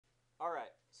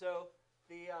So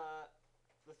the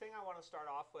thing I want to start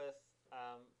off with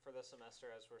for this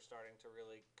semester, as we're starting to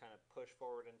really kind of push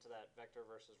forward into that vector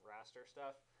versus raster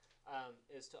stuff,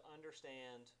 is to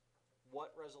understand what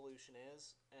resolution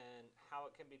is and how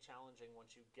it can be challenging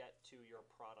once you get to your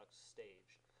product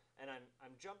stage. And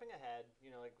I'm jumping ahead.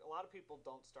 You know, like a lot of people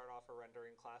don't start off a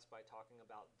rendering class by talking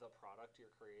about the product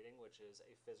you're creating, which is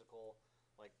a physical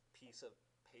like piece of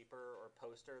paper or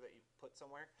poster that you put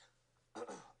somewhere.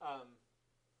 um,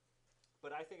 but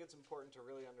I think it's important to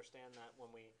really understand that when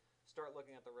we start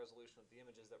looking at the resolution of the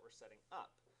images that we're setting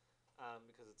up,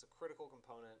 because it's a critical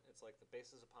component. It's like the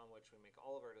basis upon which we make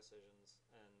all of our decisions,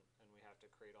 and we have to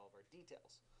create all of our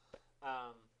details.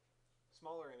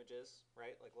 Smaller images,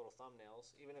 right, like little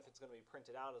thumbnails, even if it's going to be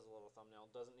printed out as a little thumbnail,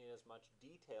 doesn't need as much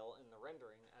detail in the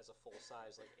rendering as a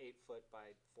full-size, like 8-foot by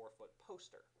 4-foot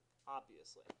poster,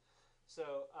 obviously.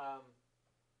 So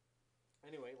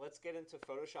anyway, let's get into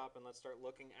Photoshop and let's start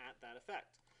looking at that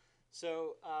effect.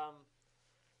 So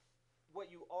what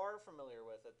you are familiar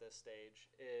with at this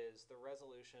stage is the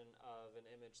resolution of an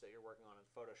image that you're working on in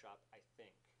Photoshop, I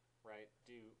think, right?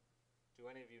 Do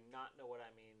any of you not know what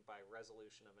I mean by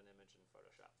resolution of an image in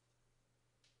Photoshop?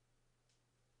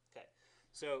 Okay,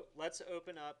 so let's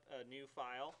open up a new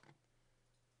file.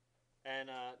 And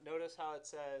notice how it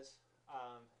says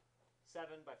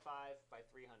 7 by 5 by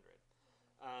 300.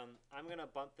 I'm going to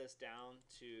bump this down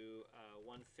to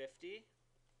 150,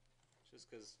 just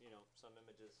because, you know, some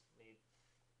images need,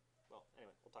 well,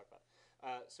 anyway, we'll talk about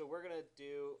it. So we're going to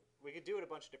do, we could do it a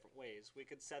bunch of different ways. We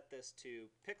could set this to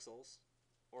pixels,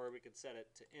 or we could set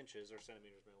it to inches or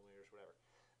centimeters, millimeters, whatever.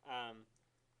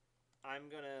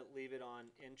 I'm going to leave it on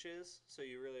inches so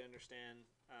you really understand.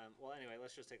 Well, anyway,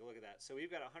 let's just take a look at that. So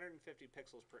we've got 150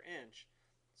 pixels per inch.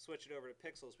 Switch it over to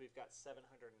pixels, we've got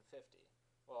 750.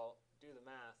 Well, do the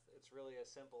math. It's really as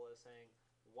simple as saying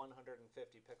 150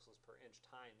 pixels per inch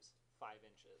times 5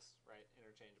 inches, right?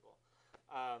 Interchangeable.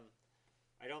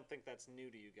 I don't think that's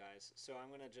new to you guys, so I'm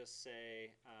going to just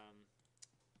say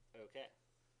OK.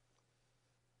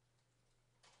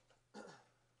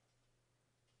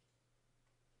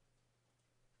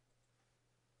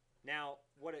 Now,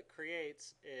 what it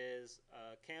creates is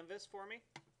a canvas for me.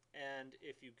 And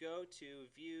if you go to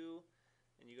View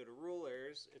and you go to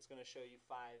Rulers, it's going to show you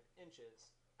 5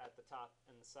 inches at the top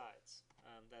and the sides.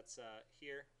 That's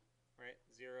here, right?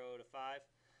 0 to 5.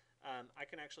 I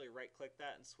can actually right-click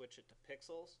that and switch it to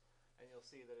pixels, and you'll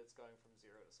see that it's going from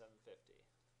 0 to 750.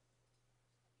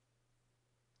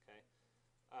 Okay.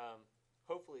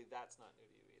 Hopefully that's not new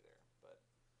to you either, but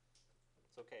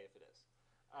it's okay if it is.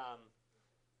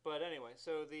 But anyway,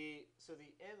 so the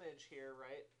image here,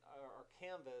 right, our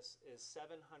canvas is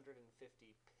 750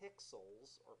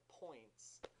 pixels or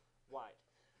points wide.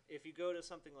 If you go to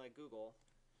something like Google,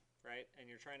 right, and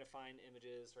you're trying to find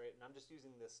images, right, and I'm just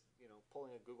using this, you know,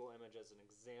 pulling a Google image as an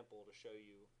example to show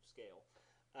you scale.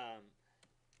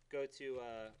 Go to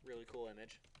a really cool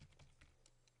image.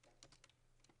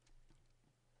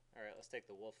 All right, let's take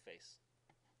the wolf face.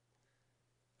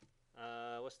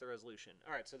 What's the resolution?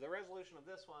 All right, so the resolution of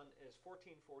this one is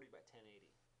 1440 by 1080.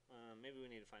 Maybe we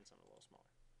need to find something a little smaller.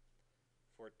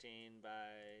 14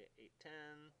 by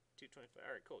 810, 225.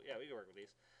 All right, cool. Yeah, we can work with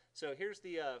these. So here's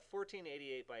the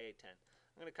 1488 by 810.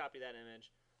 I'm going to copy that image.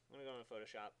 I'm going to go into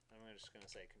Photoshop. I'm just going to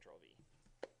say Control V.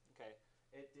 Okay.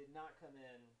 It did not come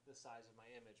in the size of my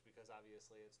image because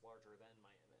obviously it's larger than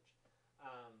my image.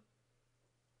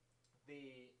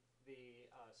 The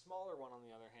smaller one, on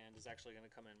the other hand, is actually going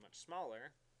to come in much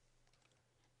smaller.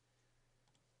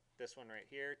 This one right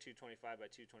here, 225 by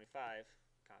 225.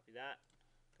 Copy that.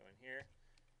 Go in here.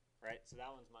 Right? So that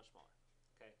one's much smaller.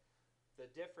 Okay. The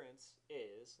difference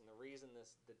is, and the reason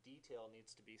the detail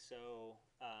needs to be so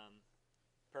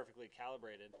perfectly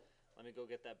calibrated. Let me go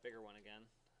get that bigger one again.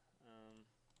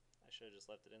 I should have just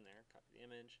left it in there. Copy the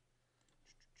image.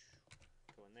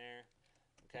 Go in there.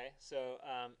 Okay, so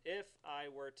if I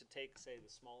were to take, say,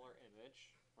 the smaller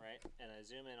image, right, and I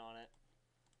zoom in on it,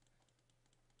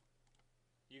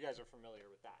 you guys are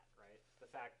familiar with that, right? The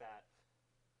fact that,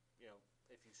 you know,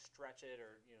 if you stretch it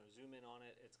or, you know, zoom in on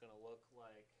it, it's going to look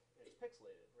like it's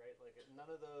pixelated, right? Like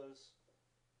none of those,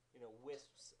 you know,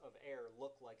 wisps of air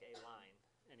look like a line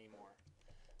anymore.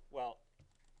 Well,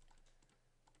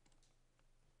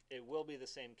 it will be the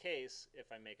same case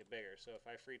if I make it bigger. So if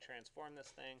I free transform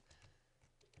this thing,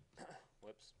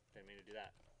 whoops, didn't mean to do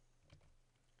that.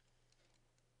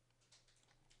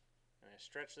 And I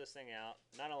stretch this thing out.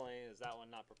 Not only is that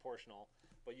one not proportional,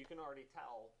 but you can already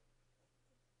tell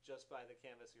just by the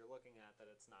canvas you're looking at that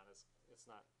it's not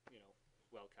you know,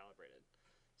 well calibrated.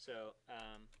 So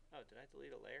oh, did I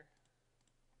delete a layer?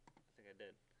 I think I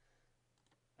did.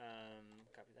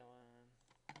 Copy that one.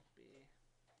 B.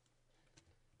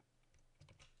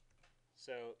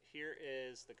 So here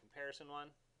is the comparison one.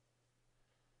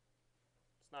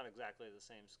 It's not exactly the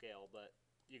same scale, but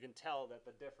you can tell that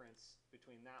the difference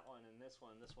between that one and this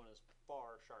one is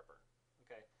far sharper.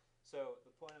 Okay, so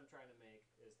the point I'm trying to make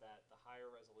is that the higher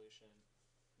resolution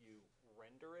you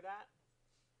render it at,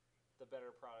 the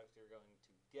better product you're going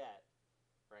to get,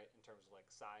 right, in terms of like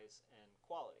size and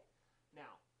quality.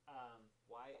 Now,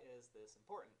 why is this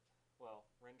important? Well,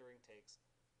 rendering takes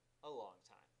a long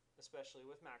time, especially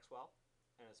with Maxwell,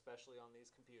 and especially on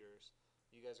these computers.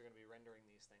 You guys are going to be rendering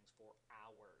these things for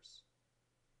hours.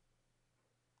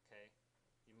 Okay,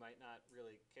 you might not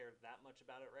really care that much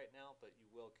about it right now, but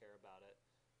you will care about it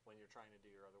when you're trying to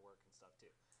do your other work and stuff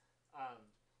too.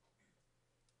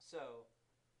 So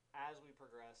as we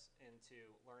progress into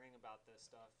learning about this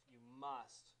stuff, you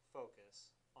must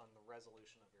focus on the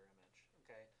resolution of your image.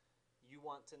 Okay, you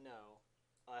want to know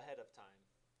ahead of time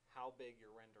how big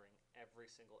you're rendering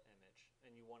every single image,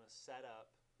 and you want to set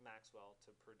up Maxwell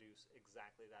to produce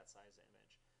exactly that size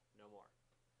image, no more.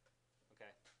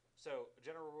 Okay, so a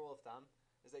general rule of thumb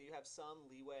is that you have some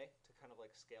leeway to kind of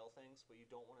like scale things, but you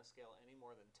don't want to scale any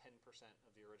more than 10%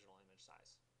 of the original image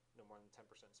size. No more than 10%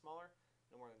 smaller,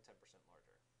 no more than 10%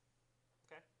 larger.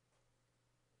 Okay?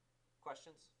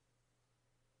 Questions?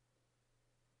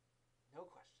 No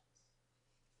questions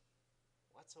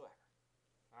whatsoever.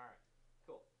 All right,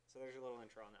 cool. So there's your little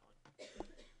intro on that one.